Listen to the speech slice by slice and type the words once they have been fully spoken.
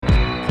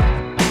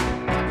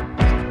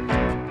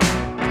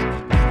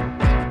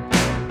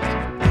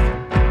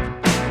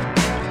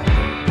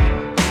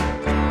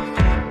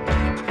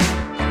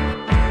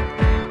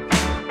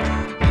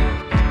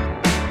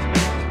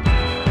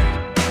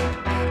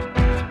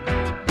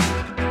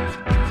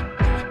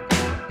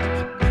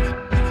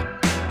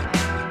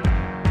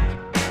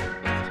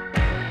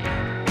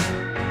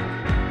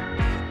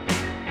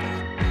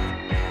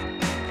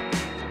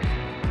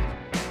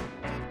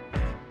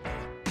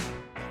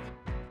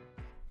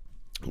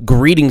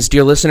Greetings,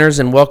 dear listeners,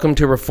 and welcome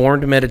to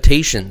Reformed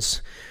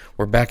Meditations.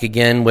 We're back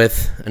again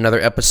with another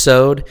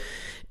episode,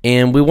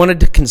 and we wanted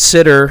to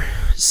consider,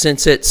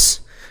 since it's,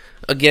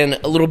 again,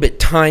 a little bit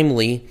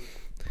timely,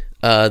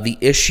 the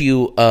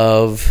issue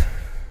of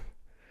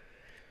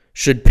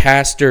should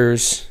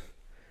pastors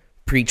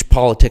preach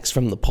politics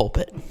from the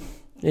pulpit?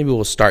 Maybe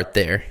we'll start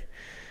there.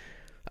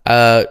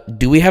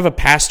 Do we have a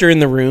pastor in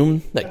the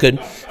room that could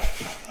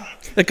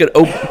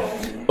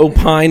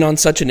opine on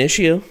such an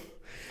issue?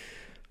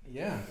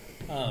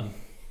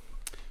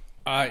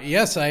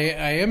 Yes, I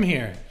am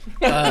here.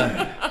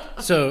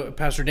 So,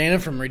 Pastor Dana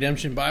from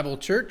Redemption Bible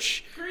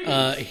Church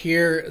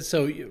here.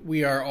 So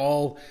we are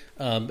all.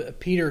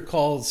 Peter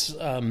calls.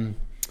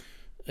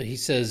 He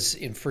says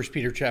in 1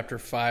 Peter chapter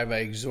 5, I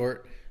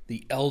exhort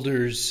the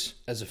elders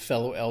as a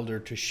fellow elder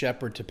to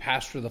shepherd, to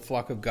pastor the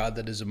flock of God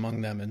that is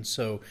among them. And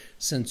so,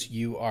 since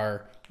you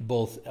are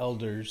both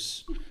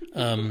elders,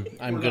 I'm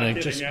going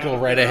to just go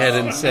right ahead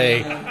and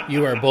say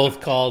you are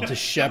both called to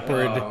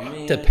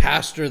shepherd, to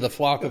pastor the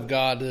flock of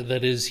God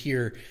that is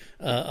here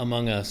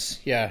among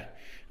us. Yeah.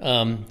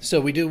 So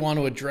we do want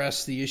to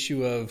address the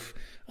issue of,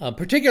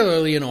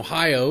 particularly in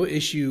Ohio,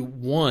 issue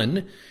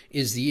 1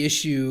 is the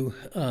issue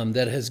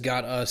that has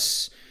got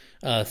us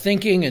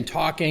thinking and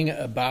talking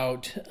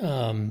about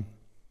the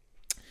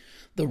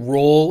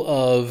role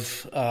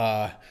of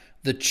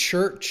the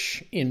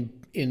church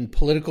in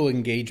political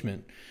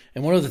engagement.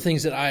 And one of the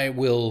things that I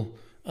will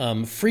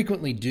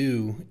frequently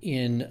do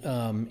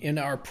in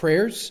our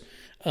prayers,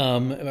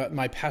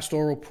 my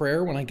pastoral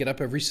prayer when I get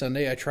up every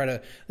Sunday, I try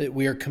that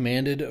we are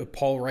commanded,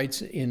 Paul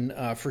writes in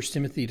 1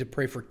 Timothy, to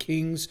pray for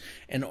kings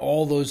and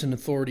all those in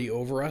authority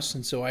over us.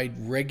 And so I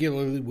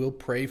regularly will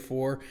pray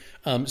for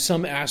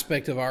some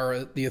aspect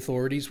of the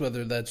authorities,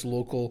 whether that's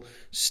local,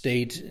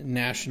 state,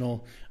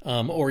 national,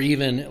 or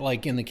even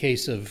like in the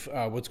case of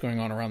what's going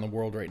on around the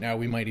world right now,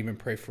 we might even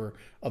pray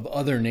of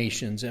other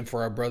nations and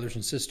for our brothers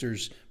and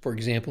sisters, for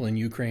example, in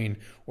Ukraine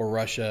or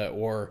Russia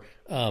or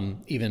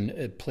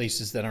even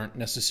places that aren't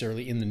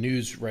necessarily in the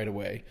news right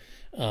away,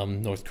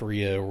 North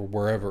Korea or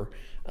wherever.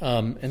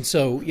 And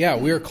so, yeah,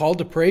 we are called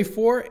to pray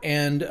for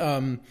and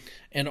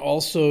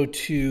also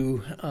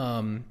to,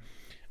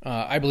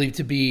 I believe,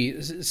 to be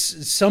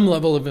some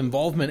level of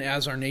involvement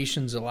as our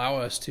nations allow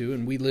us to.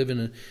 And we live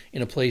in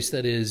a place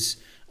that is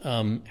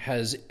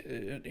has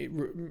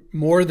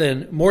more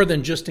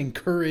than just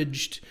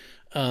encouraged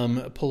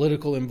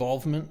political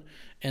involvement.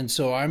 And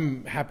so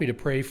I'm happy to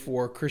pray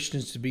for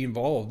Christians to be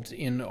involved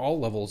in all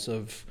levels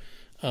of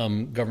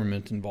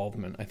government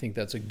involvement. I think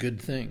that's a good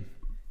thing.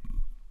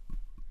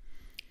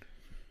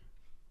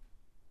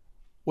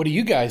 What do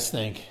you guys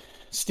think?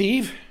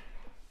 Steve?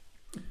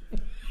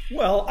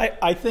 Well,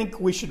 I think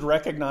we should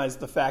recognize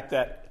the fact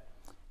that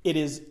it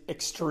is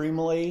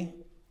extremely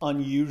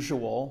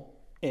unusual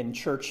in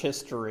church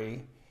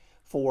history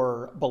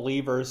for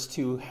believers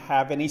to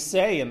have any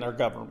say in their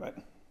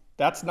government.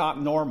 That's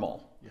not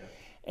normal. Yeah.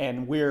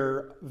 And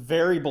we're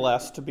very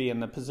blessed to be in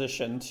the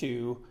position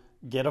to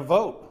get a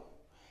vote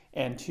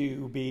and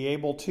to be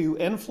able to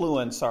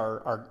influence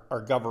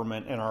our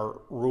government and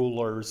our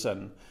rulers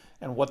and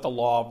what the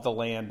law of the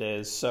land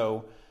is.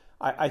 So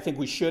I think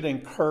we should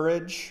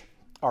encourage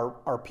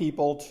our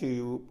people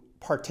to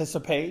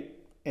participate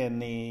in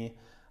the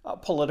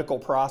political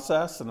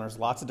process, and there's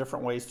lots of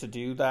different ways to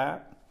do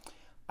that.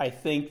 I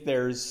think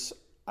there's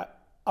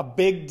a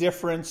big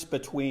difference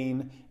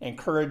between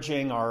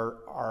encouraging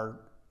our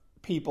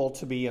people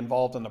to be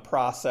involved in the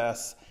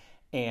process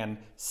and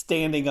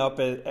standing up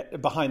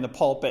behind the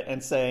pulpit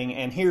and saying,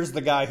 and here's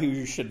the guy who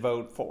you should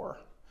vote for.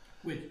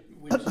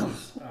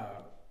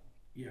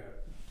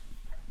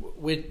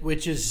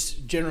 Which is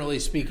generally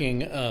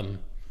speaking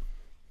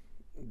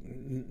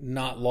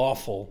not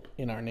lawful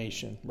in our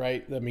nation,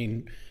 right? I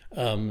mean,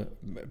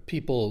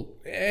 people,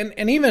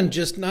 and even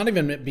just not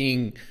even it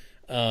being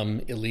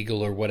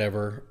illegal or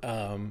whatever,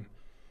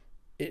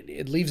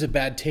 it leaves a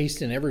bad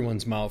taste in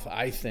everyone's mouth,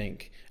 I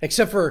think.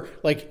 Except for,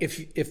 like,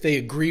 if they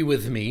agree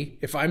with me,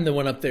 if I'm the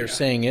one up there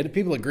saying it, if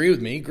people agree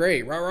with me,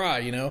 great, rah-rah,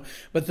 you know.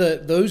 But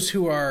those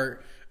who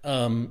are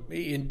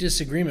in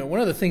disagreement, one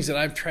of the things that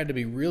I've tried to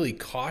be really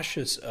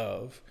cautious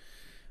of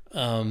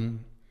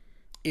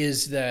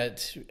is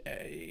that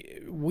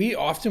we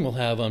often will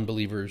have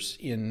unbelievers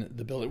in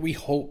the building. We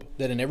hope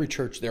that in every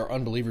church there are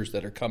unbelievers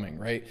that are coming,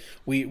 right?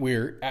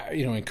 We're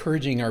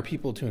encouraging our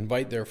people to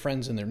invite their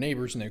friends and their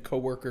neighbors and their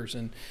coworkers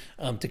and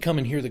to come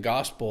and hear the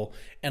gospel.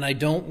 And I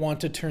don't want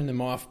to turn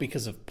them off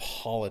because of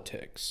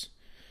politics,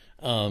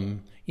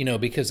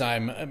 because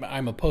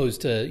I'm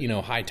opposed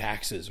to high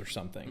taxes or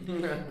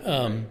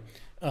something.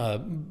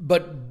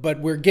 But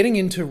we're getting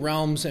into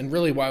realms, and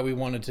really why we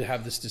wanted to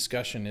have this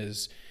discussion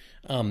is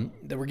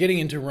that we're getting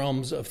into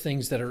realms of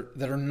things that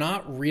are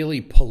not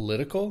really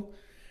political,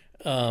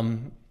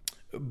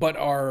 but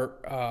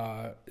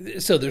are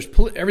so there's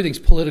everything's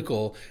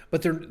political,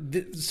 but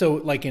so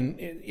like in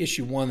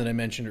issue 1 that I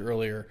mentioned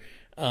earlier,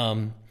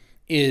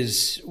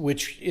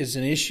 which is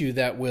an issue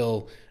that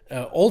will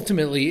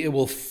ultimately it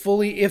will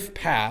fully, if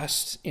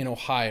passed in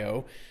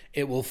Ohio,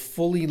 It will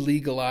fully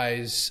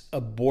legalize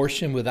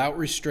abortion without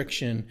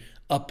restriction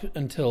up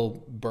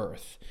until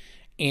birth.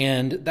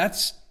 And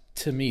that's,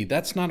 to me,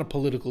 that's not a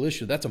political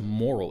issue. That's a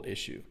moral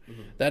issue.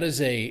 That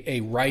is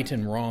a right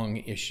and wrong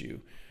issue.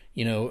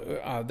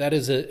 That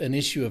is an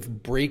issue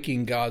of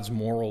breaking God's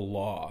moral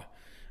law.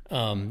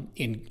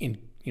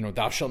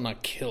 Thou shalt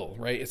not kill,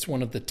 right? It's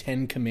one of the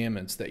 10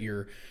 commandments that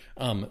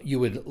you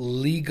would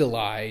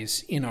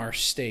legalize in our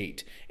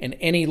state, and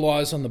any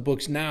laws on the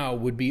books now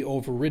would be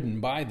overridden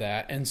by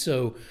that. And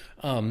so,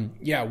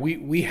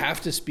 we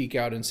have to speak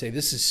out and say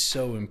this is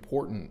so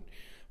important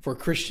for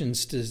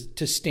Christians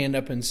to stand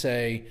up and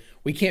say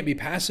we can't be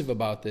passive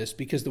about this,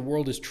 because the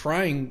world is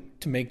trying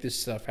to make this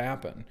stuff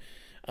happen.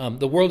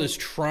 The world is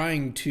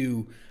trying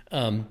to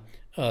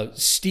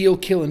steal,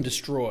 kill, and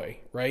destroy.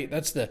 Right?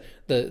 That's the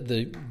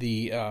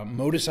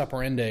modus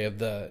operandi of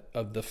the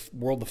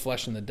world, the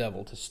flesh, and the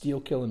devil, to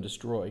steal, kill, and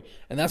destroy.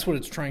 And that's what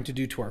it's trying to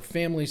do to our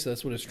families.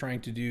 That's what it's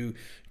trying to do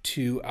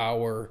to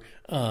our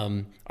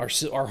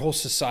whole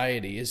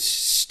society, is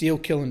steal,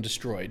 kill, and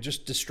destroy,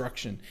 just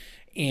destruction.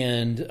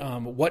 And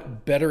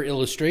what better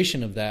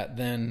illustration of that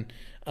than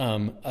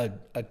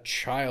a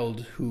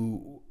child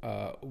who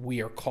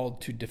we are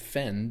called to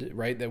defend,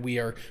 right? That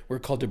we're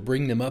called to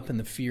bring them up in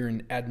the fear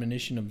and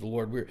admonition of the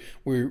Lord.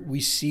 We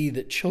see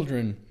that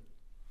children,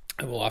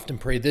 I will often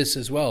pray this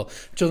as well,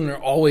 children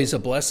are always a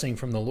blessing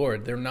from the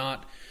Lord. They're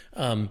not,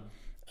 when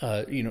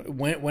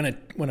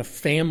a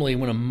family,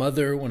 when a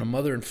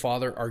mother and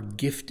father are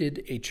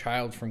gifted a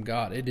child from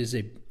God, it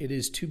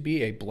is to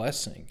be a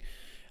blessing.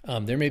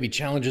 There may be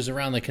challenges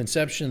around the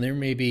conception. There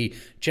may be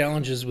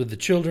challenges with the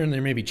children. There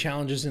may be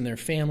challenges in their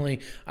family.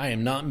 I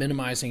am not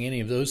minimizing any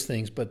of those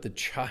things, but the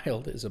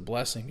child is a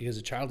blessing, because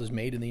the child is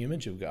made in the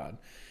image of God.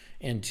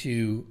 And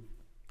to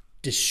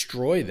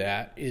destroy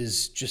that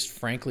is just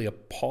frankly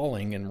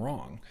appalling and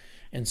wrong.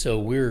 And so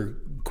we're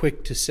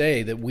quick to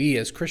say that we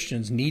as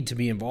Christians need to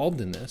be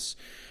involved in this.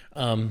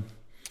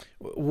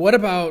 What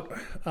about,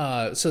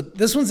 so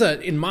this one's,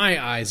 in my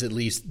eyes at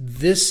least,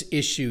 this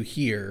issue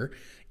here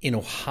in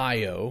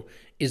Ohio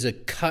is a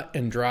cut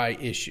and dry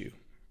issue,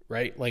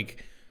 right?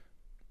 Like,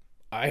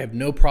 I have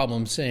no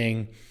problem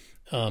saying,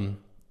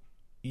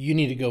 you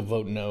need to go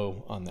vote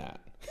no on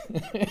that.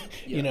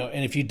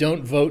 And if you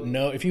don't vote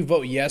no, if you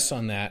vote yes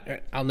on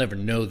that, I'll never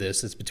know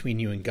this, it's between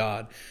you and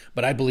God,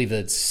 but I believe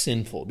that it's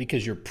sinful,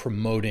 because you're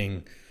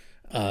promoting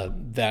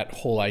that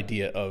whole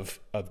idea of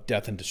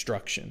death and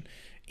destruction.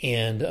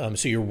 And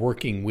so you're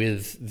working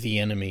with the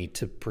enemy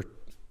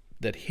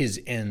that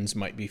his ends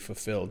might be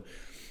fulfilled.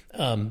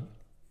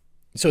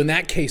 So in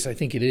that case, I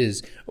think it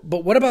is.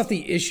 But what about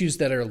the issues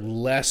that are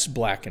less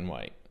black and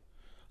white?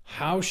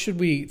 How should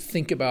we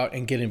think about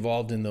and get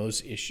involved in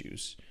those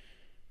issues?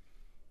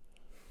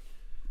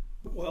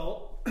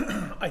 Well,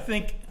 I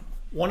think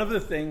one of the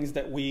things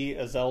that we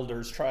as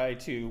elders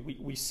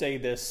we say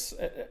this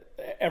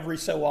every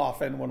so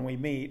often when we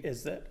meet,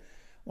 is that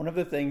one of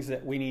the things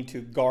that we need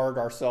to guard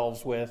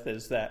ourselves with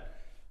is that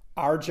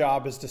our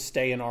job is to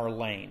stay in our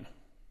lane,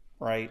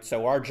 right?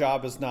 So our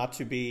job is not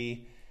to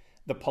be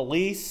the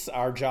police.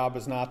 Our job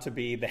is not to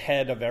be the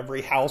head of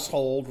every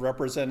household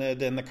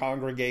represented in the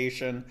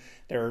congregation.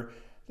 There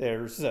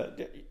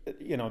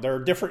are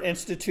different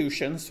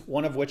institutions,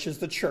 one of which is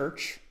the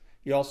church.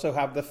 You also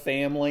have the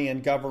family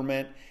and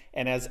government.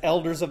 And as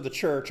elders of the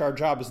church, our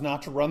job is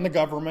not to run the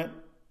government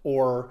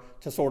or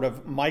to sort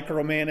of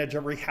micromanage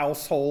every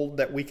household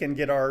that we can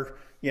get our,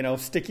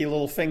 sticky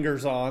little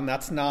fingers on.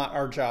 That's not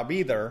our job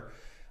either.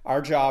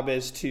 Our job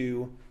is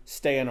to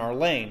stay in our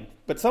lane.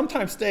 But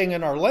sometimes staying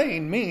in our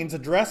lane means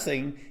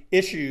addressing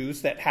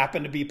issues that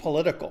happen to be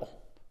political,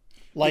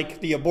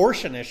 like the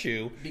abortion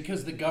issue.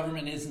 Because the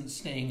government isn't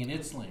staying in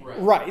its lane.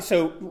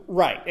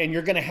 Right. And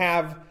you're going to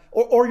have,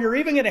 or you're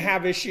even going to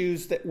have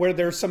issues where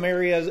there's some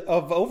areas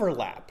of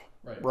overlap,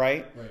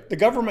 right? The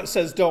government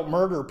says don't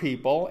murder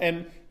people,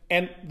 and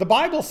the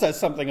Bible says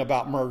something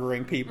about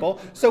murdering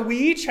people. So we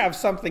each have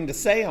something to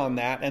say on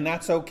that, and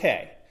that's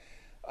okay.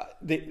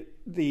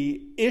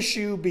 The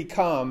issue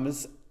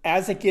becomes,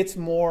 as it gets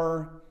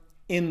more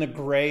in the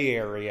gray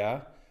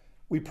area,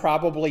 we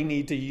probably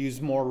need to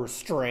use more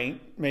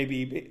restraint,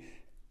 maybe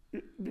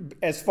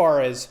as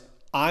far as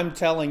I'm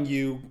telling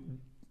you,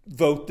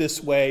 vote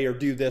this way or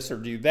do this or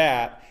do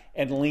that,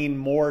 and lean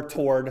more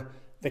toward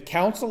the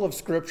counsel of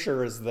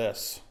Scripture is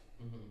this.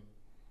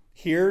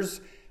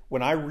 Here's,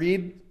 when I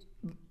read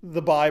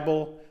the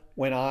Bible,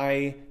 when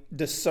I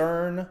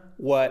discern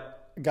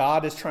what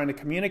God is trying to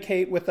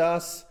communicate with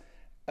us,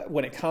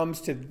 when it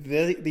comes to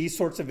these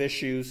sorts of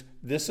issues,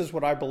 this is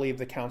what I believe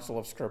the counsel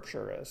of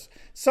Scripture is.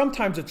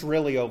 Sometimes it's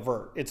really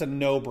overt. It's a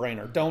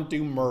no-brainer. Don't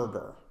do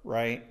murder,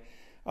 right?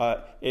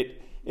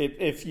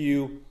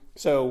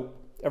 So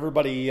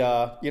everybody,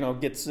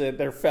 gets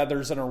their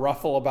feathers in a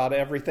ruffle about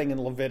everything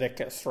in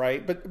Leviticus,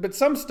 right? But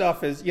some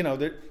stuff is,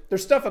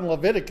 there's stuff in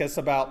Leviticus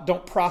about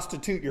don't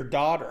prostitute your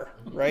daughter,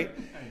 right?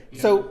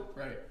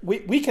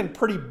 We can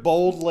pretty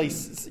boldly,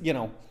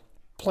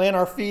 plant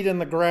our feet in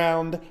the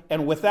ground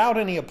and without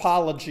any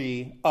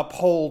apology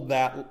uphold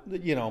that,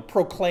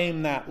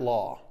 proclaim that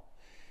law.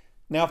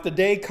 Now, if the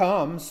day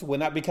comes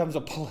when that becomes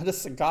a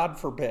God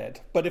forbid,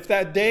 but if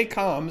that day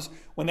comes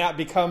when that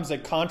becomes a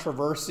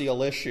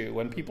controversial issue,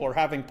 when people are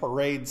having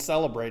parades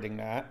celebrating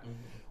that,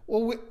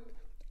 well,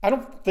 I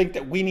don't think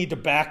that we need to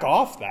back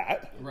off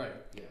that. Right.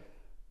 Yeah.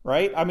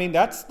 Right? I mean,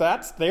 that's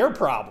their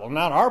problem,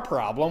 not our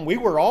problem. We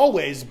were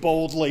always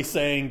boldly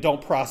saying,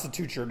 don't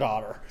prostitute your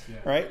daughter. Yeah.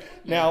 Right?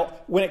 Yeah. Now,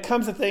 when it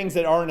comes to things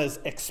that aren't as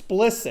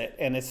explicit,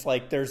 and it's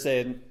like there's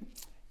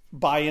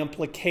by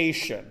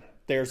implication,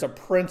 there's a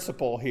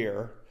principle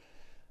here,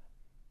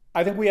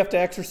 I think we have to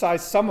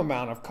exercise some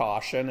amount of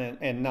caution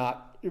and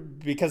not,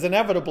 because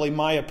inevitably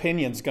my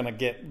opinion's going to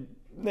get,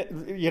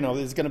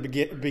 is going to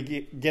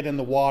get in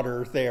the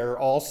water there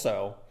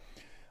also.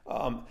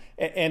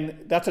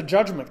 And that's a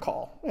judgment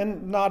call.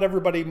 And not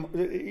everybody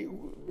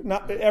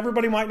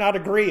might not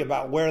agree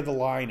about where the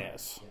line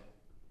is.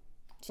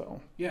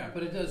 So yeah,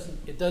 but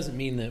it doesn't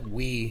mean that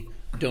we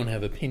don't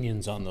have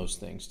opinions on those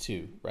things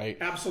too, right?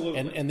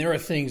 Absolutely. And there are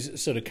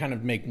things, so to kind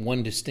of make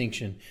one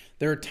distinction,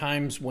 there are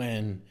times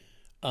when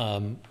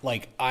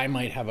like I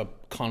might have a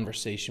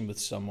conversation with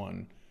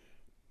someone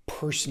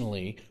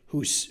personally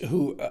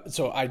so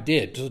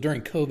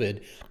during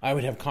COVID, I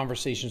would have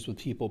conversations with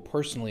people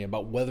personally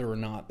about whether or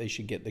not they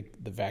should get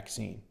the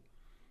vaccine.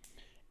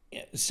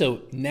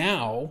 So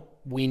now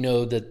we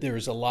know that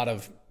there's a lot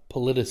of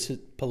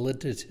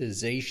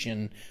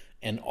politicization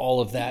and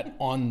all of that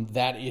on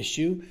that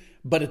issue,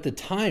 but at the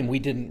time we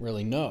didn't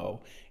really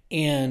know.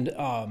 And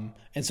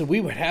so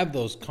we would have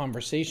those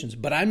conversations,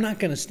 but I'm not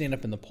going to stand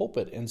up in the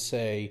pulpit and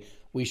say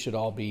we should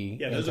all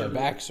be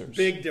anti-vaxxers.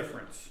 Big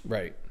difference.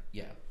 Right.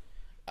 Yeah.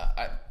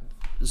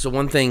 So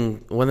one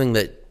thing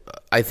that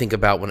I think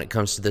about when it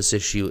comes to this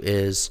issue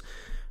is,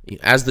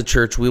 as the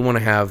church, we want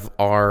to have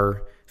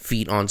our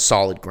feet on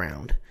solid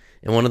ground.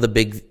 And one of the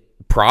big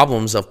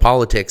problems of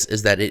politics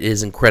is that it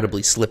is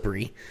incredibly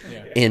slippery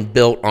and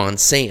built on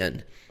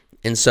sand.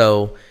 And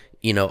so,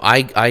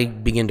 I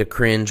begin to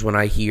cringe when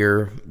I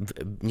hear,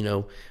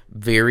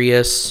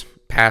 various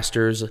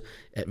pastors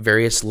at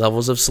various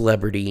levels of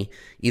celebrity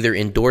either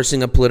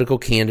endorsing a political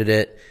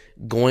candidate,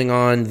 going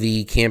on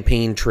the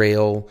campaign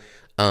trail,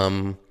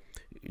 kind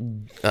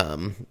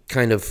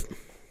of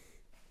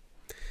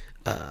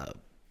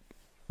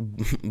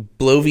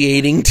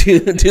bloviating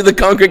to the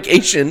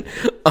congregation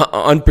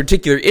on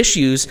particular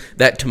issues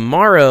that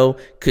tomorrow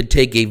could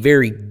take a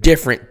very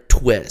different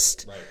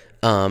twist. Right.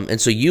 And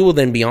so you will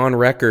then be on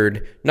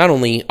record, not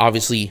only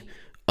obviously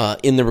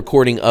in the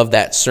recording of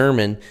that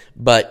sermon,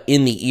 but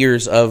in the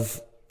ears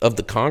of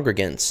the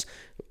congregants,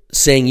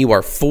 saying you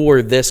are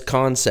for this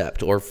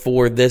concept or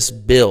for this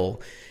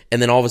bill,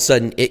 and then all of a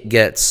sudden it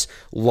gets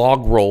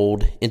log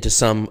rolled into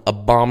some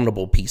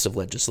abominable piece of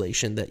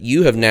legislation that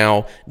you have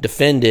now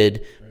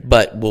defended,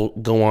 but will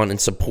go on and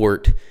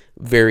support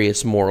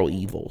various moral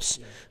evils.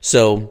 Yeah.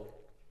 So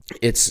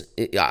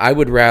I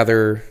would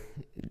rather,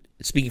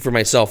 speaking for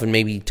myself, and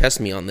maybe test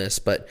me on this,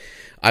 but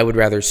I would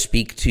rather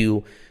speak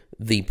to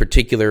the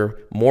particular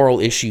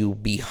moral issue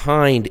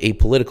behind a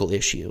political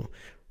issue.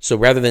 So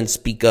rather than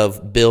speak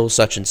of bill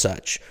such and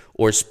such,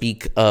 or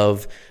speak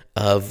of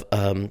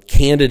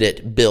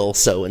candidate bill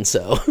so and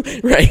so,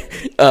 right?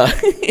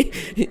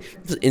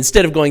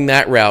 Instead of going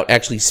that route,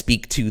 actually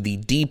speak to the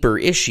deeper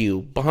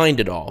issue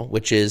behind it all,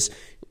 which is,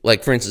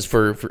 like, for instance,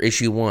 for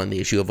issue 1, the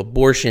issue of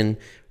abortion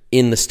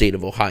in the state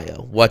of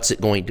Ohio. What's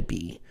it going to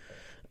be?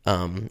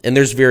 And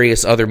there's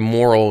various other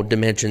moral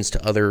dimensions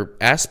to other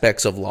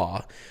aspects of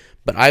law,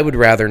 but I would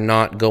rather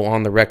not go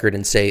on the record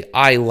and say,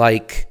 I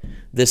like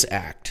this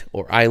act,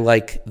 or I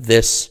like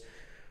this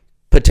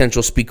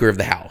potential Speaker of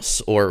the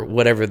House, or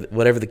whatever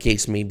the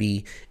case may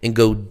be, and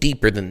go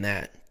deeper than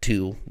that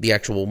to the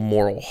actual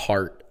moral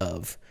heart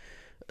of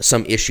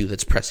some issue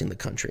that's pressing the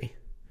country.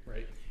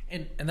 Right.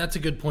 And that's a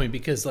good point,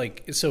 because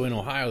so in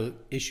Ohio,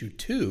 issue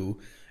 2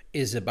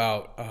 is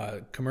about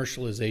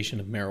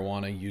commercialization of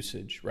marijuana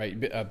usage, right?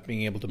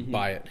 Being able to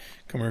buy it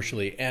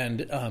commercially.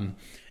 And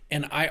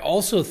I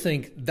also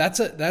think that's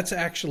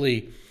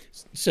actually,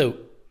 so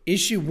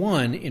issue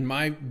 1, in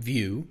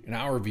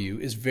our view,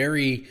 is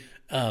very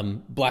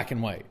black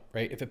and white,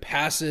 right? If it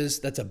passes,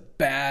 that's a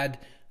bad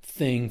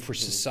thing for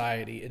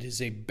society. It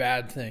is a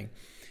bad thing.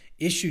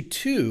 Issue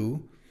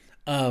 2,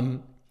 I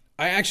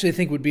actually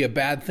think would be a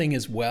bad thing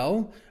as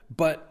well,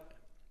 but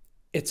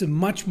it's a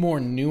much more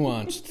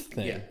nuanced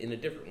thing. Yeah, in a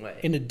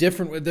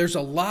different way. There's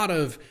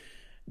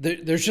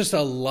there's just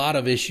a lot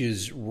of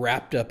issues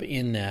wrapped up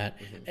in that,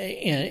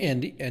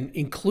 and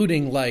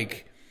including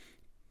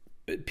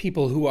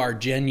people who are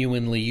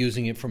genuinely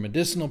using it for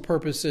medicinal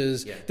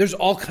purposes. Yeah. There's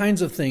all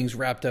kinds of things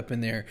wrapped up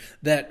in there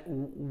that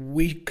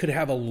we could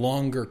have a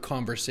longer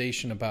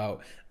conversation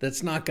about.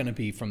 That's not going to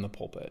be from the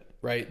pulpit,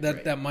 right?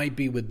 That might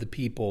be with the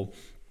people.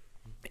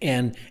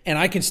 And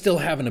I can still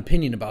have an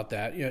opinion about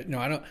that.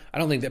 I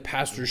don't think that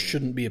pastors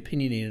shouldn't be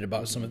opinionated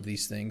about some of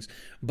these things,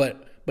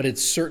 but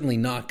it's certainly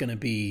not going to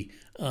be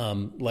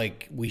I'm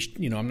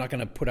not going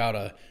to put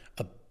out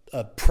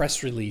a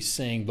press release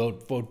saying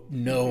vote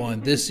no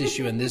on this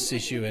issue and this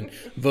issue, and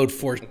vote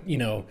for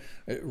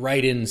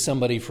write in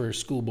somebody for a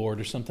school board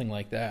or something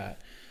like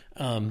that.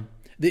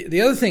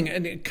 The other thing,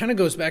 and it kind of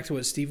goes back to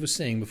what Steve was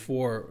saying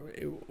before,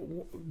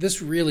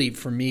 this really,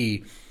 for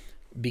me,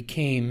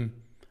 became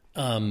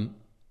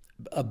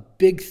a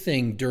big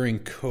thing during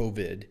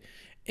COVID,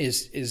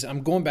 is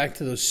I'm going back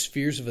to those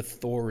spheres of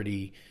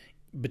authority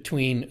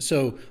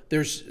so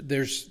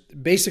there's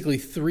basically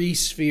three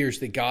spheres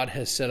that God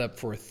has set up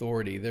for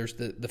authority. There's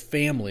the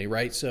family,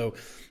 right? So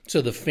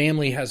the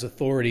family has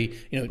authority.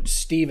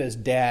 Steve as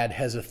dad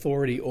has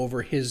authority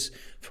over his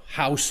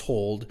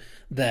household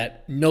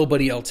that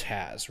nobody else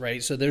has,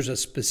 right? So there's a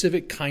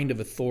specific kind of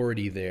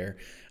authority there.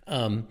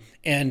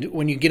 And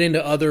when you get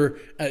into other,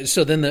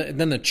 so then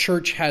the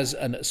church has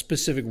a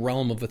specific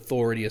realm of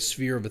authority, a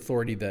sphere of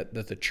authority that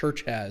the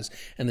church has,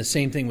 and the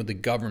same thing with the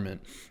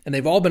government. And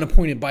they've all been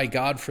appointed by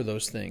God for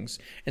those things.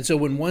 And so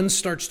when one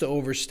starts to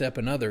overstep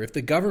another, if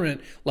the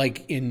government,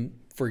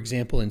 for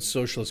example, in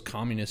socialist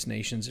communist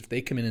nations, if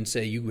they come in and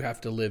say, you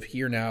have to live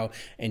here now,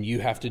 and you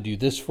have to do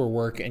this for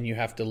work, and you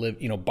have to live,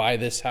 buy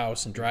this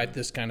house and drive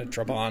this kind of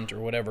Trabant or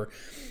whatever,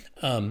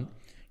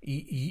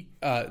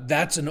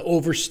 that's an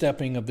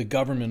overstepping of the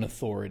government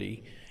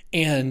authority.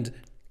 And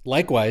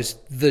likewise,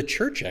 the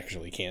church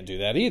actually can't do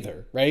that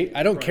either, right?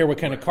 I don't care what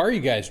kind of car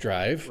you guys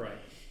drive, right,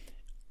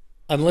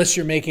 unless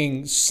you're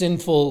making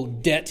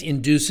sinful,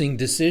 debt-inducing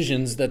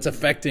decisions that's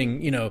affecting,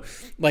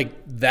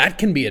 that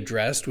can be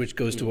addressed, which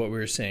goes to what we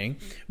were saying.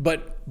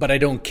 But I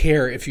don't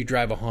care if you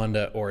drive a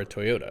Honda or a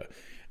Toyota.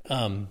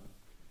 And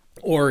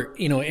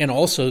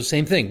also,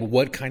 same thing,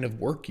 what kind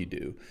of work you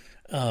do.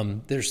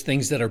 There's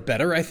things that are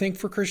better, I think,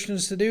 for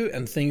Christians to do,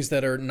 and things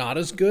that are not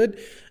as good.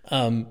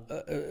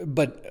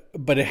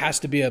 But it has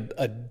to be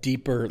a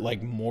deeper,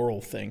 moral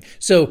thing.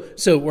 So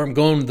where I'm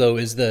going though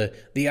is the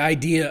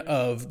idea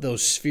of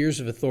those spheres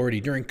of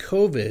authority during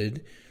COVID.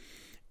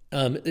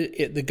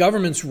 The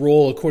government's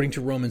role, according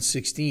to Romans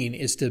 16,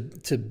 is to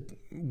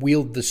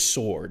wield the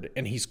sword,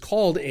 and he's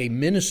called a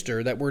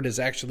minister. That word is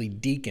actually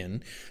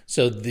deacon.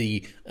 So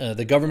the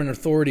government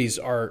authorities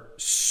are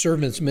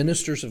servants,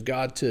 ministers of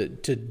God to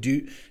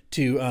do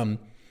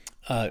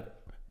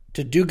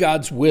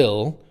God's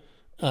will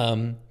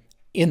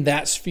in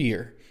that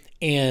sphere.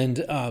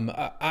 And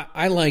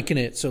I liken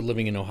it. So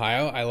living in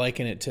Ohio, I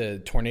liken it to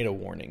tornado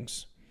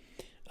warnings.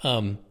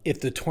 If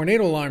the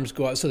tornado alarms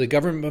go out, so the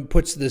government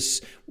puts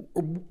this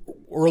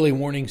early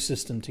warning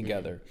system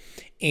together,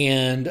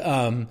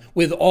 and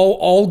with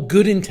all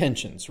good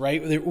intentions,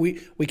 right?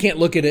 We can't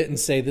look at it and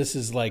say this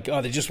is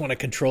they just want to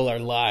control our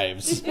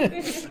lives,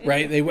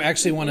 right? They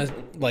actually want to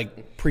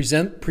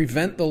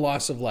prevent the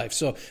loss of life.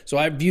 So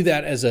I view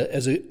that as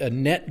a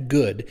net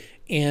good.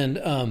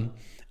 And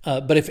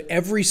but if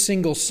every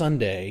single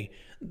Sunday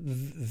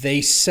they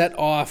set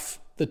off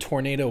the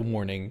tornado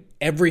warning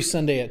every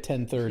Sunday at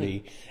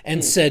 10:30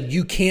 and said,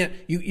 you can't,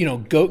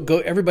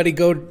 go, everybody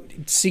go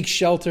seek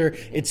shelter.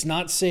 It's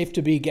not safe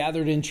to be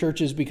gathered in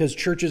churches because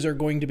churches are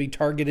going to be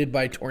targeted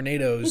by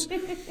tornadoes.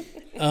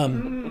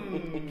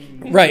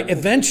 Right.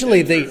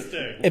 Eventually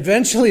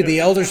the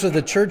elders of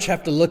the church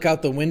have to look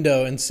out the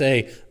window and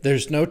say,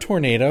 there's no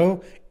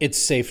tornado. It's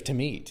safe to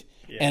meet.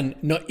 Yeah. And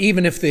no,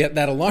 even if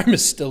that alarm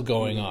is still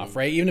going off,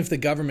 right? Even if the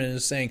government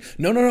is saying,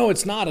 no,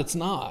 it's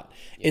not.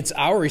 It's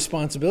our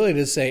responsibility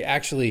to say,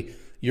 actually,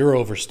 you're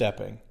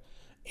overstepping.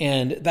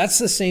 And that's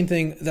the same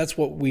thing. That's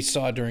what we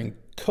saw during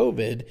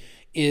COVID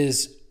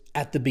is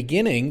at the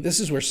beginning,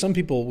 this is where some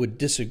people would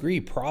disagree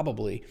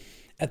probably.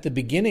 At the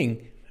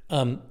beginning,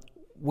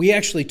 we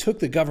actually took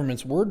the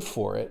government's word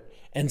for it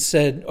and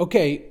said,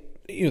 okay,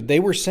 they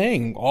were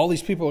saying all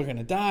these people are going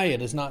to die.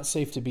 It is not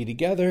safe to be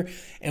together.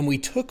 And we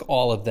took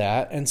all of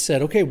that and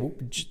said, okay,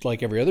 just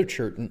like every other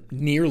church,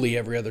 nearly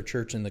every other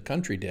church in the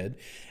country did,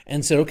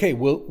 and said, okay,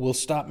 we'll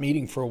stop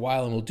meeting for a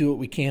while and we'll do what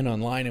we can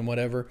online and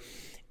whatever.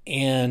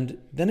 And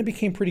then it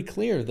became pretty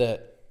clear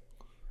that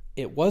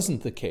it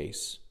wasn't the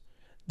case,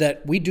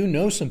 that we do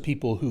know some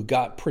people who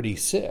got pretty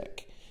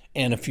sick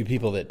and a few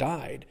people that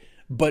died,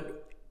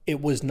 but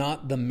it was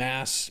not the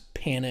mass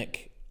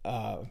panic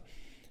that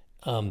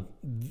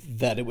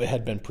it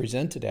had been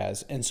presented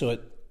as. And so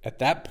at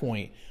that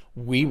point,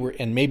 we were,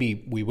 and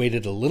maybe we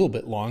waited a little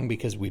bit long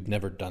because we'd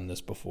never done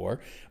this before,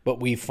 but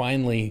we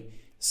finally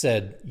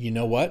said, you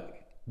know what?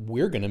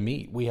 We're going to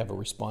meet. We have a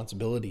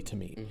responsibility to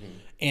meet. Mm-hmm.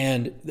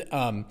 And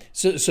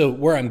so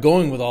where I'm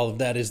going with all of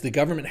that is the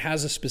government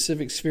has a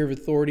specific sphere of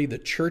authority, the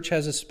church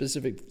has a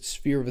specific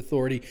sphere of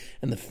authority,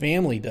 and the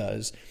family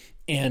does.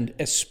 And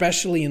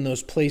especially in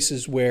those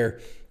places where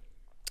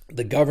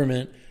the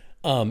government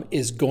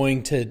is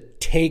going to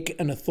take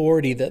an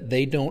authority that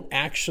they don't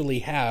actually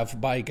have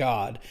by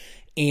God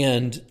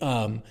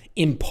and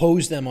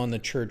impose them on the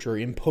church or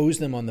impose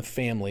them on the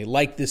family,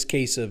 like this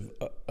case of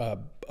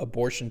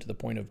abortion, to the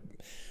point of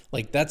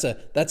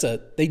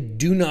they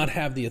do not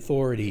have the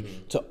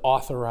authority to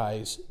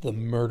authorize the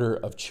murder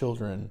of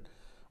children,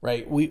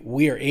 right?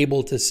 We are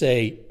able to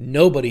say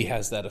nobody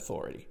has that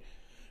authority.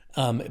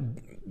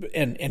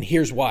 And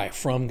here's why: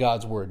 from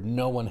God's word,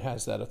 no one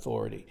has that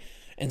authority.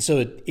 And so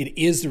it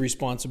is the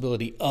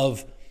responsibility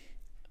of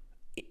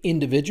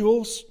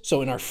individuals.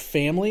 So in our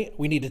family,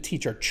 we need to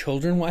teach our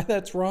children why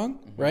that's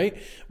wrong,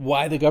 right?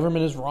 Why the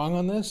government is wrong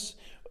on this.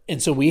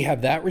 And so we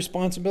have that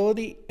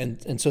responsibility,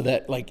 and so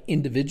that like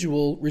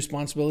individual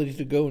responsibility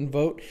to go and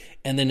vote.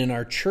 And then in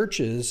our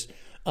churches,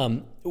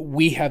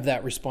 we have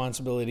that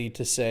responsibility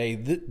to say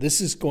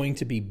this is going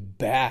to be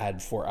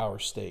bad for our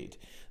state.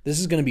 This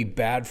is going to be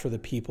bad for the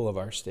people of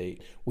our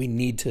state. We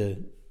need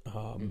to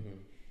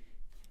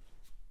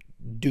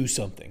do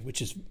something,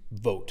 which is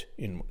vote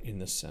in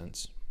this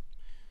sense.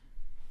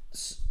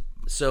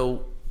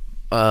 So,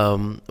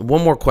 one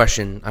more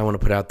question I want to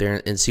put out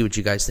there and see what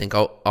you guys think.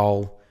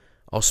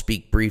 I'll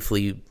speak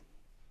briefly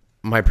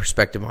my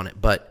perspective on it,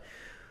 but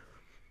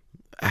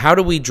how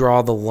do we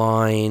draw the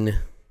line?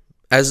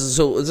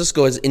 So let's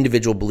go as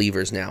individual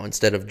believers now,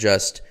 instead of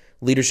just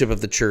leadership of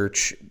the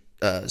church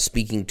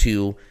speaking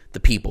to the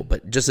people,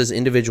 but just as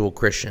individual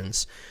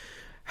Christians.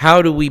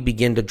 How do we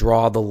begin to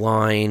draw the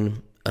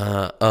line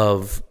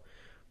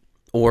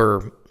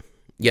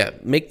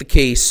make the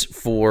case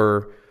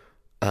for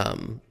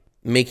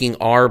making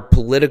our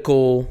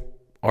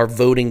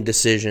voting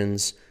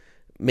decisions,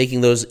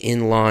 making those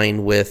in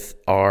line with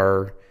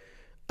our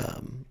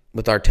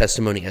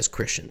testimony as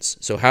Christians?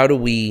 So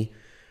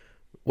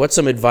what's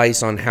some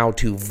advice on how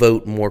to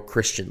vote more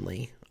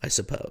Christianly, I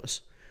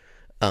suppose?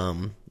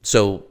 For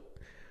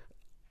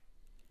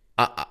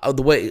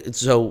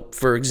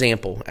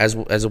example, as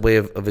a way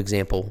of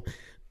example,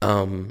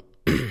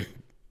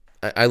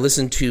 I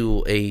listened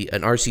to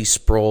an R.C.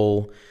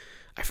 Sproul.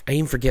 I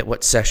even forget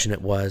what session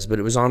it was, but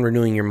it was on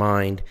Renewing Your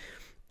Mind,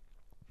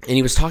 and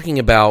he was talking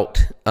about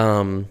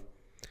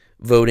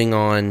voting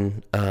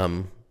on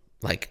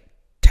like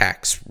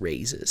tax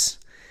raises,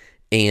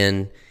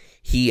 and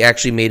he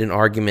actually made an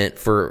argument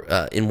for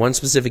in one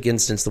specific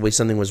instance, the way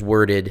something was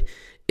worded,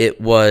 it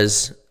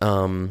was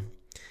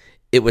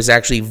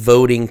actually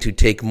voting to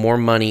take more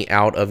money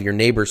out of your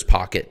neighbor's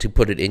pocket to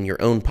put it in your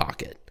own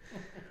pocket.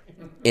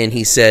 And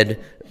he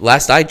said,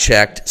 last I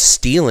checked,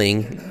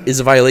 stealing is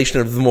a violation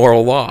of the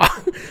moral law.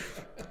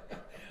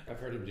 I've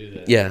heard him do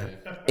that. Yeah.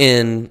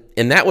 And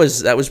that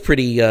was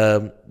pretty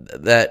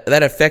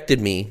that affected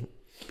me.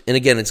 And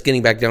again, it's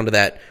getting back down to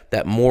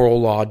that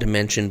moral law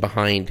dimension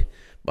behind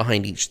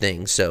each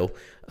thing. So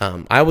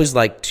I always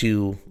like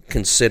to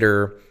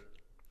consider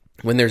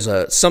when there's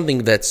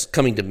something that's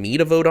coming to me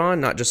to vote on,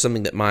 not just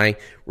something that my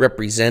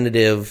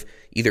representative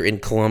either in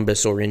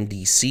Columbus or in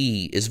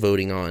D.C. is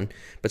voting on,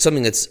 but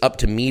something that's up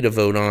to me to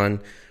vote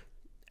on.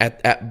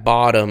 At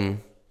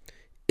bottom,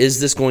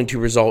 is this going to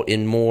result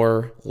in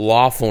more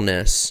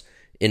lawfulness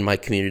in my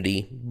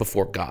community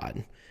before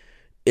God?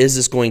 Is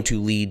this going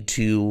to lead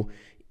to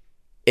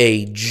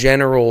a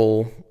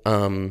general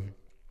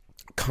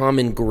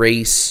common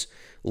grace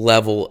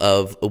level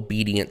of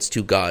obedience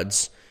to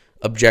God's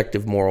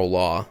objective moral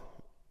law,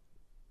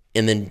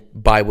 and then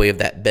by way of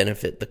that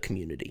benefit the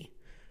community?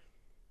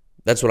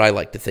 That's what I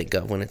like to think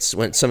of when it's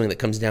something that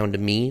comes down to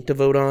me to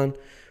vote on.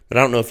 But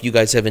I don't know if you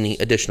guys have any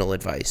additional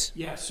advice.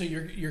 Yeah, so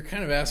you're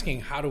kind of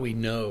asking, how do we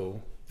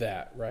know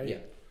that,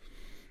 right?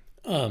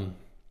 Yeah.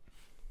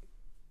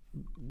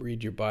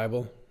 Read your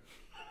Bible.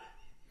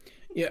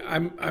 Yeah,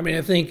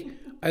 I think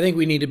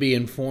we need to be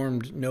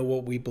informed, know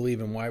what we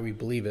believe and why we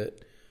believe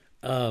it.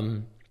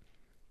 The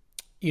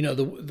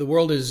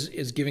world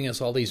is giving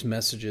us all these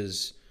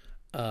messages,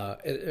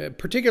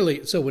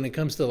 particularly so when it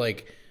comes to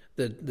like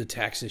the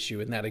tax issue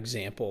in that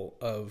example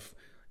of,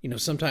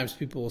 sometimes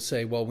people will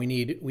say, well, we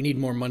need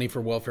more money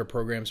for welfare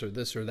programs or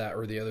this or that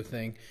or the other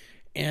thing.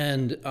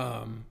 And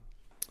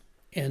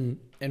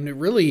it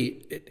really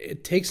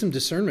it takes some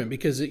discernment,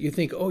 because you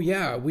think, oh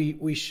yeah,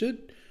 we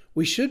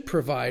should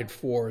provide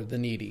for the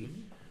needy.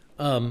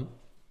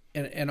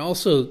 And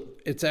also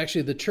it's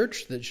actually the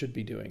church that should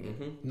be doing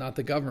it, not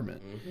the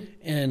government.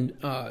 And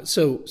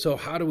so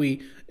how do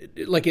we,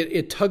 like,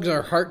 it tugs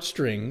our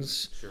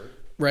heartstrings, sure,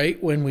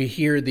 right, when we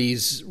hear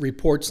these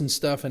reports and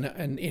stuff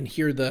and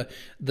hear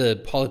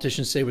the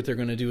politicians say what they're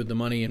going to do with the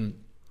money. And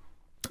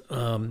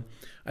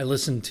I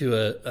listened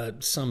to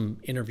some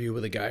interview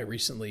with a guy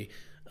recently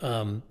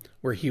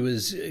where he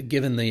was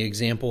given the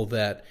example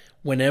that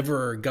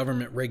whenever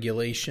government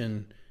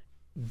regulation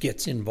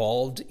gets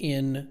involved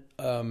in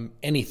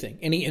anything,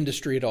 any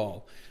industry at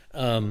all,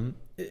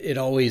 it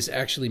always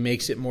actually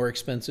makes it more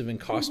expensive and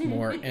cost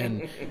more.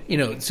 And,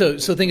 so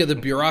think of the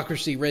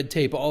bureaucracy, red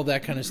tape, all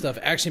that kind of stuff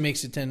actually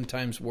makes it 10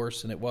 times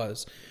worse than it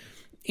was.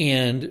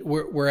 And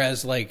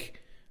whereas like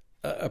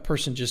a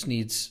person just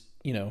needs,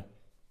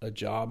 a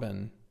job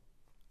and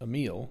a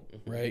meal,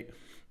 right?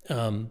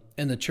 And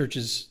the church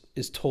is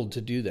told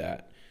to do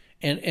that.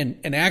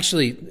 And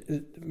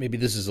actually, maybe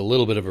this is a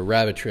little bit of a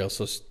rabbit trail,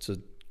 so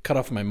cut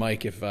off my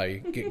mic if I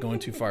get going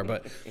too far.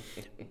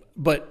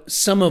 But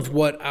some of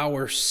what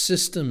our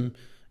system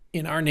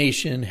in our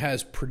nation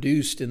has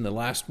produced in the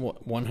last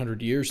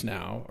 100 years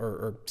now,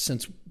 or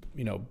since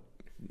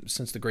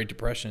the Great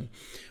Depression,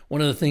 one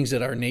of the things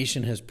that our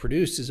nation has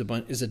produced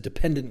is a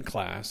dependent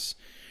class.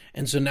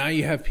 And so now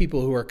you have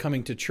people who are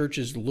coming to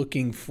churches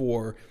looking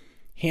for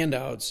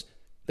handouts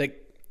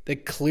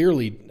that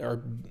clearly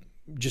are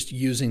just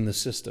using the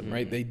system,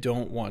 right? They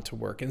don't want to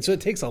work. And so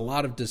it takes a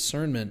lot of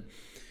discernment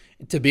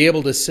to be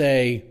able to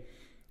say,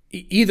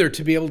 either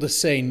to be able to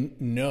say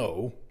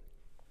no,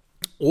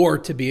 or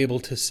to be able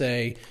to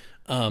say,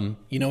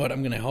 you know what,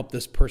 I'm going to help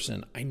this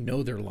person. I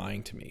know they're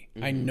lying to me.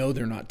 I know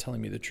they're not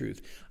telling me the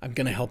truth. I'm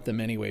going to help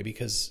them anyway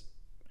because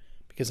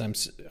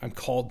I'm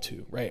called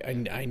to, right?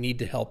 I need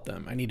to help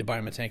them. I need to buy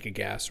them a tank of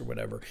gas or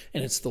whatever.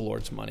 And it's the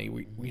Lord's money.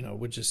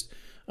 We just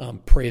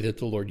pray that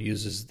the Lord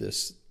uses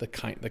the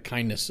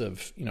kindness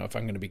of, if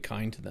I'm going to be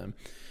kind to them.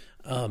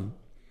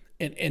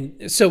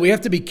 And so we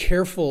have to be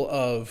careful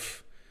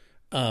of,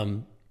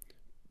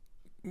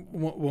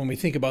 when we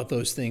think about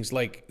those things,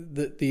 like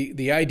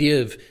the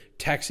idea of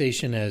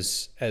taxation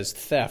as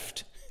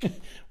theft,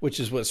 which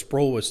is what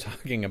Sproul was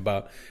talking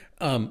about.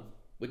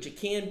 Which it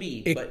can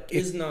be, but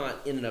is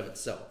not in and of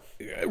itself.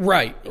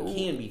 Right. It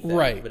can be theft,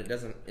 right. But it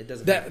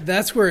doesn't.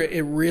 That's where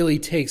it really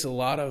takes a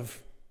lot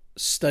of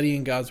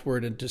studying God's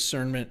word and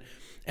discernment,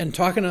 and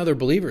talking to other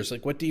believers.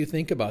 Like, what do you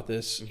think about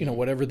this?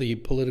 Whatever the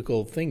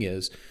political thing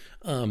is,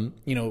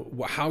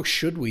 how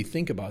should we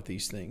think about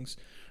these things?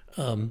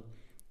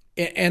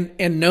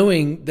 And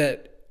knowing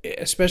that,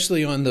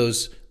 especially on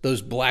those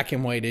black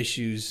and white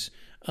issues,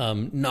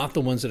 not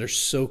the ones that are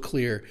so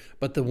clear,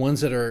 but the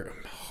ones that are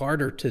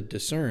harder to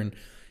discern,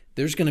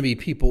 there's going to be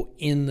people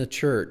in the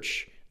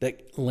church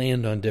that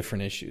land on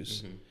different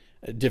issues,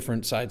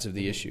 different sides of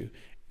the issue.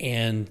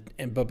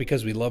 But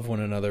because we love one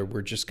another,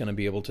 we're just going to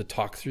be able to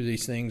talk through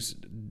these things.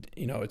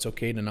 It's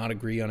okay to not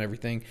agree on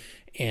everything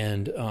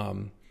and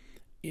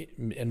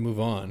move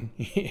on,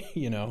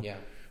 Yeah.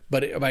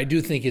 But I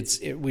do think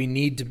we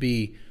need to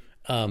be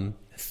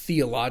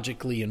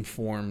theologically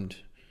informed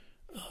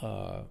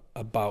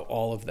about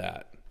all of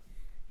that.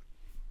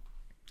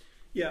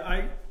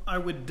 Yeah, I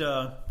would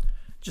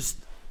just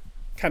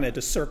kind of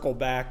to circle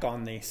back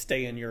on the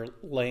stay in your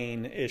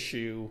lane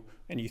issue,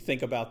 and you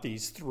think about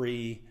these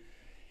three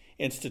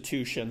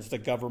institutions: the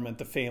government,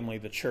 the family,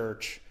 the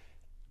church.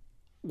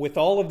 With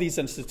all of these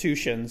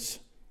institutions,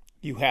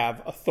 you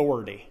have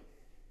authority.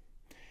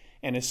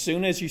 And as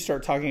soon as you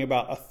start talking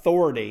about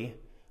authority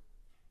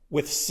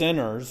with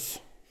sinners,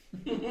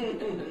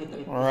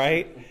 all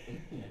right,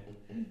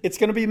 it's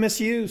going to be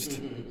misused.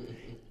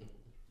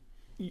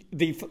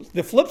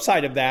 The flip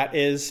side of that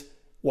is,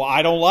 well,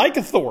 I don't like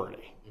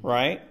authority,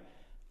 right?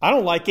 I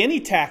don't like any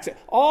tax.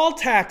 All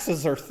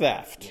taxes are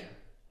theft. Yeah.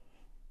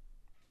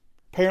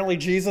 Apparently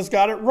Jesus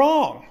got it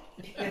wrong.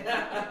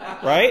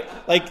 Right?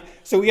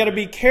 So we got to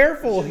be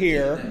careful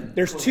here.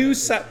 There's two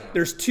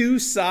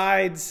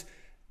sides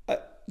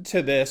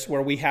to this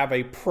where we have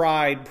a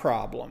pride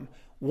problem.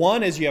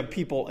 One is you have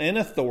people in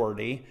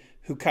authority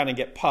who kind of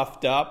get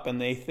puffed up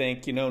and they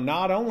think,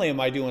 not only am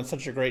I doing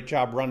such a great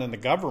job running the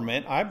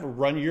government, I've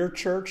run your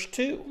church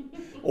too.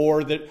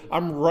 Or that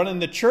I'm running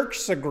the church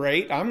so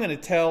great, I'm going to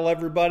tell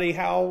everybody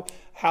how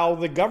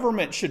the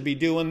government should be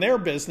doing their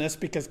business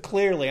because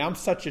clearly I'm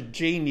such a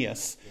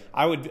genius.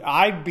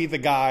 I'd be the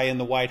guy in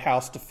the White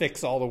House to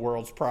fix all the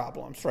world's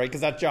problems, right?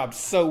 Because that job's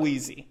so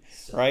easy,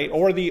 right?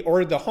 Or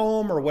the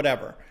home or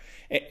whatever.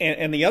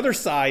 And the other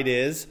side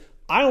is,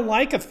 I don't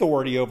like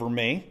authority over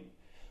me.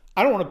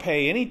 I don't want to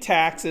pay any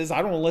taxes.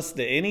 I don't want to listen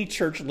to any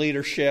church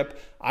leadership.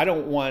 I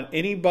don't want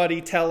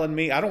anybody telling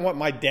me. I don't want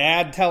my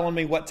dad telling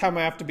me what time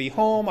I have to be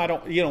home. I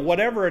don't,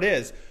 whatever it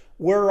is.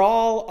 We're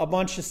all a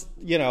bunch of,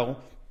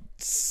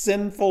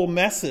 sinful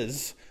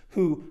messes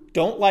who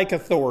don't like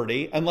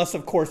authority unless,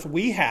 of course,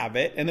 we have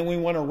it. And then we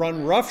want to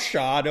run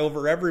roughshod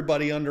over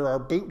everybody under our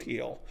boot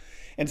heel.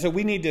 And so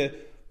we need to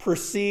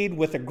proceed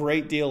with a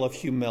great deal of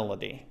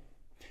humility.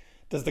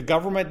 Does the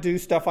government do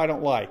stuff I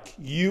don't like?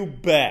 You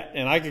bet.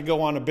 And I could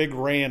go on a big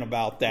rant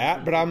about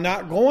that, but I'm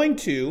not going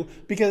to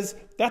because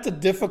that's a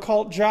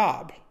difficult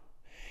job.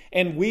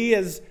 And we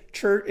as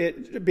church,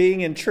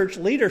 being in church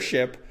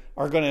leadership,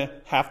 are going to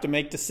have to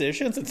make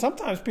decisions. And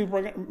sometimes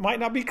people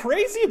might not be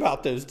crazy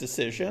about those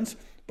decisions,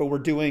 but we're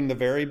doing the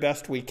very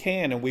best we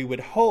can. And we would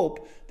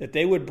hope that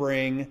they would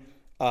bring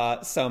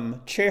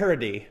some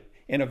charity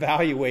in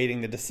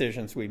evaluating the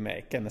decisions we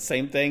make. And the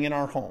same thing in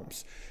our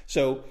homes.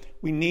 So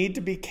we need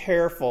to be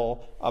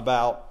careful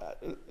about,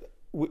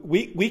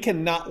 we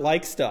cannot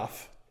like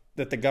stuff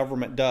that the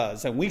government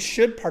does. And we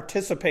should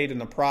participate in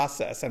the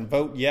process and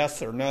vote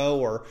yes or no,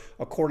 or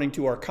according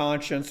to our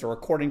conscience, or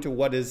according to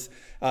what is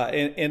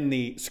in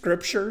the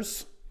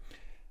scriptures.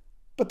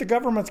 But the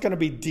government's going to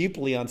be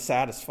deeply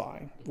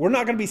unsatisfying. We're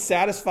not going to be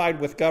satisfied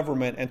with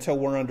government until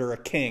we're under a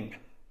king.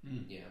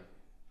 Yeah.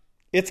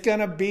 It's going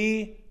to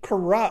be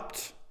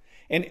corrupt.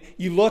 And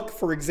you look,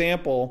 for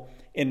example,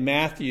 in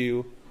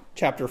Matthew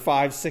chapter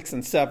 5, 6,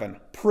 and 7.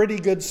 Pretty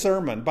good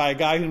sermon by a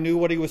guy who knew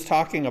what he was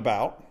talking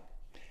about.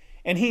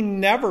 And he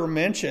never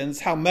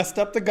mentions how messed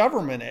up the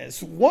government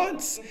is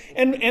once.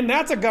 And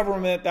that's a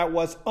government that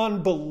was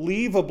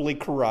unbelievably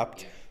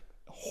corrupt,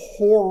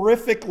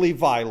 horrifically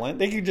violent.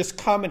 They could just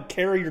come and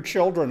carry your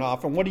children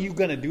off. And what are you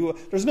going to do?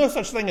 There's no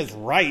such thing as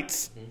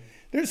rights.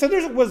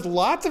 There was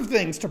lots of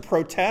things to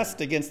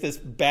protest against this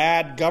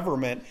bad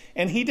government,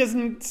 and he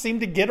doesn't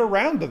seem to get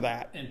around to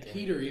that. And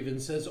Peter even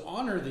says,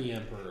 honor the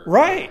emperor.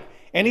 Right.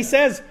 And he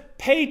says,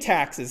 pay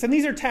taxes. And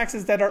these are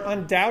taxes that are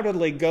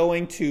undoubtedly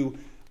going to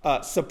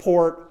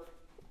support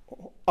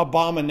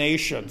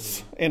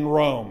abominations in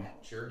Rome.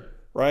 Sure.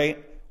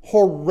 Right?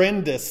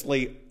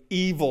 Horrendously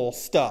evil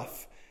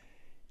stuff.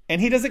 And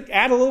he doesn't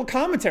add a little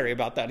commentary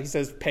about that. He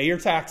says, pay your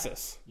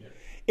taxes. Yeah.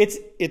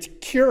 It's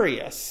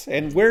curious.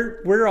 And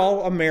we're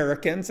all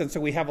Americans, and so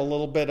we have a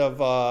little bit of,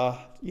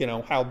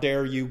 how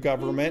dare you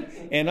government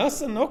in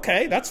us. And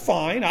okay, that's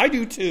fine. I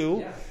do too.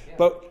 Yeah,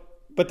 yeah.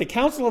 But the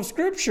counsel of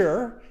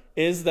Scripture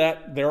is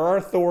that there are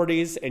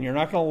authorities, and you're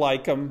not going to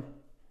like them.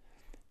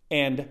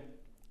 And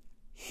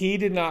he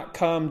did not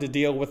come to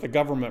deal with the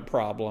government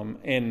problem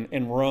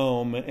in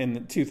Rome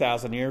in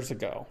 2,000 years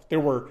ago. There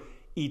were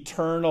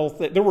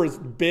there was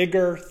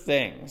bigger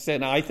things.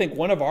 And I think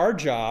one of our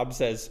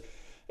jobs as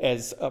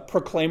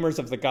proclaimers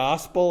of the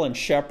gospel and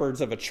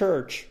shepherds of a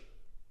church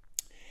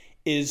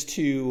is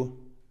to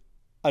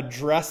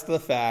address the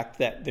fact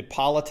that the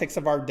politics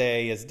of our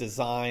day is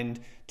designed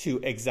to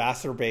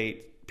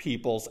exacerbate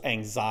people's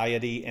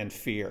anxiety and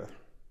fear.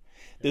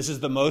 This is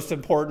the most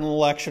important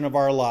election of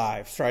our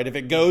lives, right? If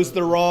it goes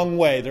the wrong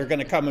way, they're going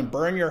to come and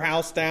burn your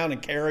house down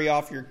and carry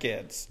off your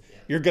kids.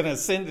 They're going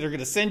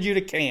to send you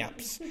to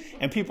camps,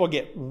 and people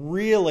get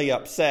really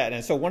upset.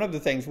 And so one of the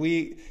things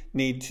we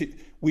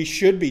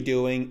should be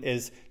doing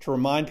is to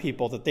remind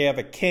people that they have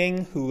a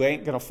king who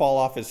ain't going to fall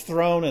off his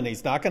throne, and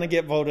he's not going to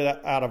get voted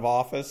out of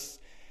office.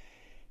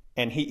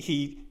 And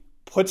he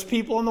puts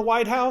people in the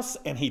White House,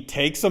 and he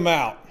takes them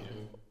out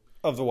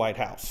of the White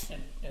House.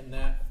 And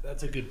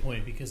that's a good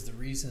point, because the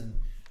reason,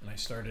 and I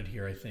started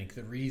here, I think,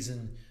 the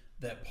reason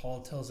that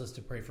Paul tells us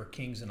to pray for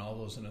kings and all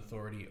those in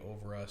authority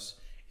over us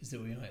is that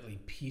we might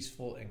lead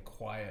peaceful and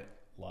quiet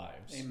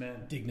lives.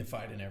 Amen.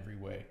 Dignified in every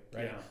way,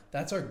 right? Yeah.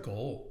 That's our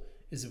goal,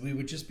 is that we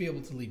would just be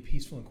able to lead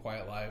peaceful and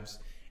quiet lives,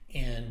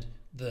 and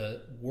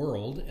the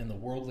world and the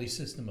worldly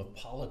system of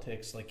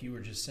politics, like you were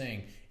just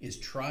saying, is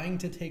trying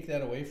to take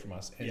that away from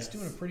us. And It's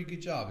doing a pretty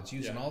good job. It's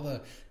using all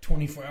the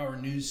 24-hour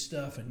news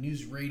stuff and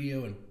news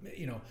radio and,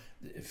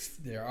 if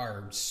there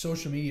are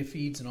social media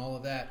feeds and all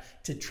of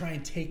that to try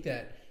and take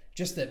that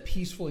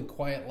peaceful and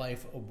quiet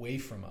life away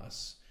from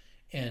us.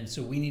 And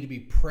so we need to be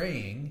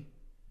praying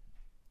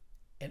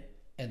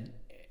and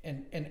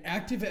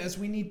active as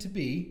we need to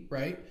be,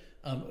 right?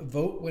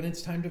 Vote when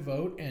it's time to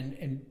vote,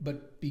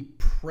 but be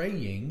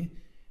praying,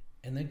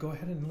 and then go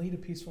ahead and lead a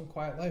peaceful and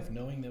quiet life,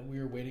 knowing that we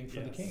are waiting for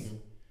the King.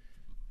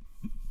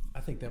 I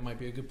think that might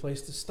be a good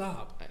place to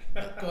stop.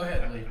 Go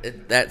ahead, Lee.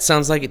 That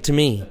sounds like it to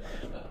me.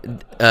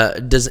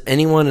 Does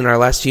anyone in our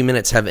last few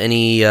minutes have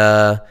any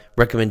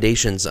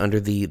recommendations under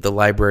the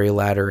library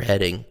ladder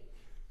heading?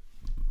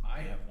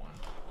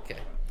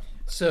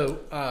 So,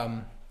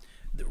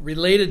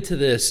 related to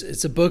this,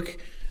 it's a book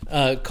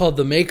called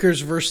The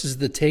Makers versus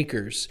the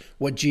Takers,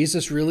 What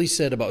Jesus Really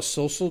Said About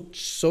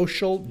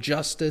Social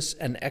Justice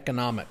and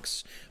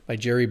Economics by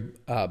Jerry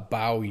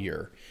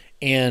Bowyer.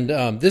 And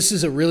this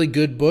is a really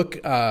good book.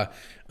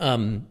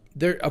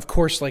 There, of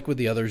course, like with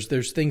the others,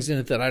 there's things in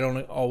it that I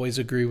don't always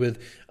agree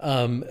with.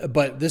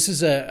 But this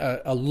is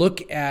a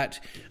look at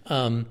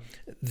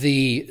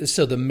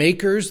the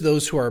makers,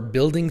 those who are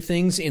building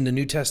things in the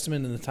New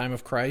Testament in the time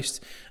of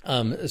Christ.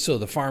 So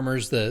the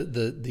farmers,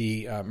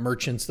 the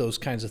merchants, those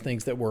kinds of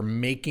things that were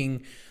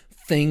making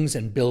things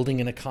and building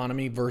an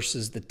economy,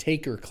 versus the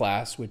taker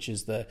class, which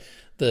is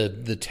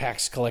the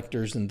tax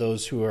collectors and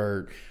those who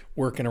are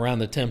working around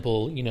the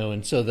temple,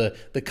 and so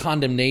the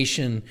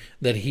condemnation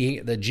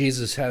that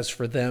Jesus has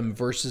for them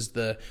versus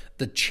the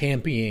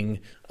championing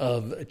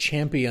of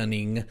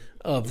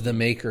the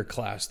maker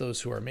class,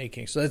 those who are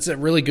making. So that's a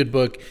really good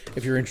book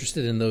if you're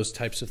interested in those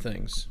types of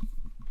things.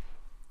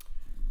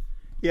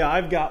 Yeah,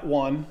 I've got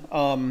one.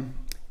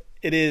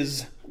 It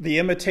is The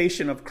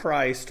Imitation of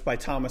Christ by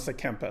Thomas à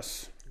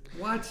Kempis.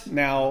 What?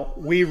 Now,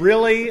 we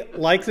really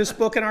like this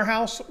book in our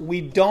house. We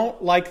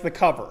don't like the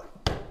cover.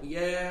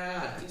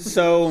 Yeah.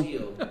 So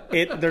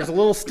there's a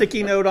little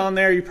sticky note on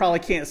there. You probably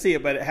can't see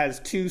it, but it has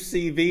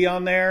 2CV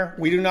on there.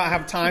 We do not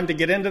have time to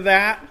get into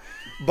that,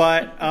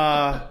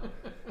 but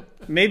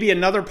maybe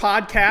another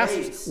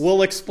podcast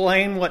will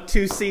explain what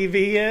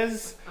 2CV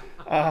is.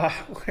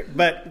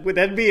 But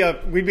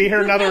we'd be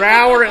here another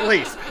hour at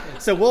least.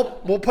 So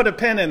we'll put a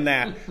pin in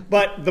that.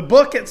 But the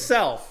book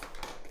itself,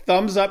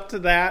 thumbs up to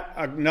that.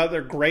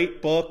 Another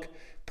great book.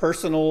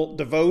 Personal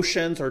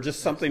devotions, or just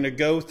something to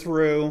go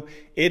through.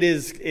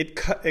 It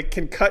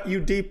can cut you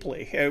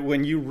deeply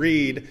when you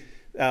read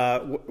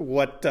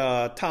what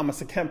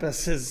Thomas à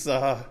Kempis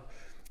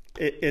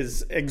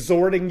is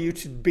exhorting you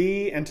to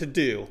be and to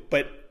do.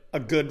 But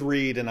a good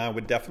read, and I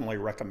would definitely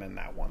recommend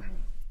that one.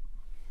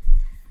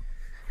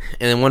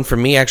 And then one for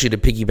me, actually, to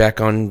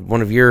piggyback on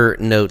one of your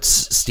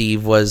notes,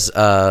 Steve, was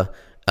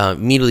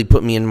immediately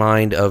put me in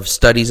mind of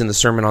Studies in the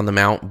Sermon on the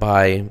Mount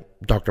by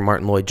Dr.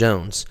 Martin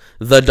Lloyd-Jones.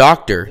 The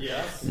doctor,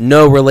 yes.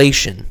 No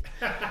relation.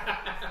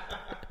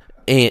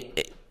 And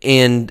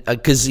And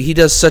because he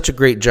does such a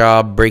great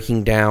job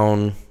breaking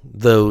down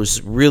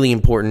those really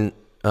important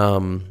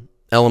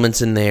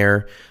elements in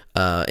there,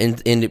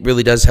 and it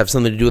really does have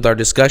something to do with our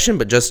discussion,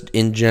 but just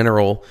in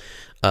general,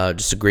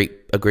 just a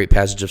great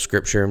passage of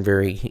Scripture and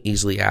very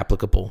easily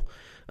applicable,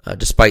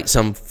 despite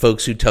some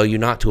folks who tell you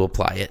not to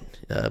apply it,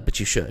 but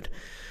you should.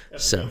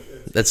 So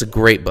that's a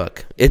great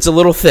book. It's a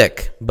little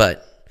thick,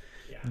 but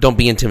don't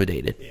be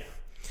intimidated. Yeah.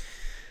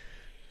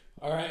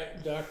 All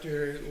right,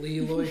 Dr.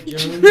 Lee Lloyd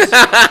Jones.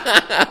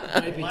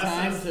 Might be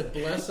time to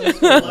bless us.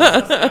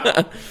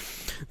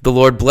 The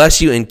Lord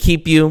bless you and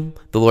keep you.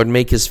 The Lord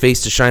make his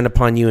face to shine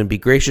upon you and be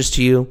gracious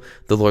to you.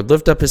 The Lord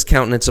lift up his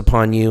countenance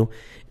upon you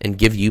and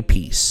give you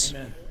peace.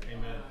 Amen.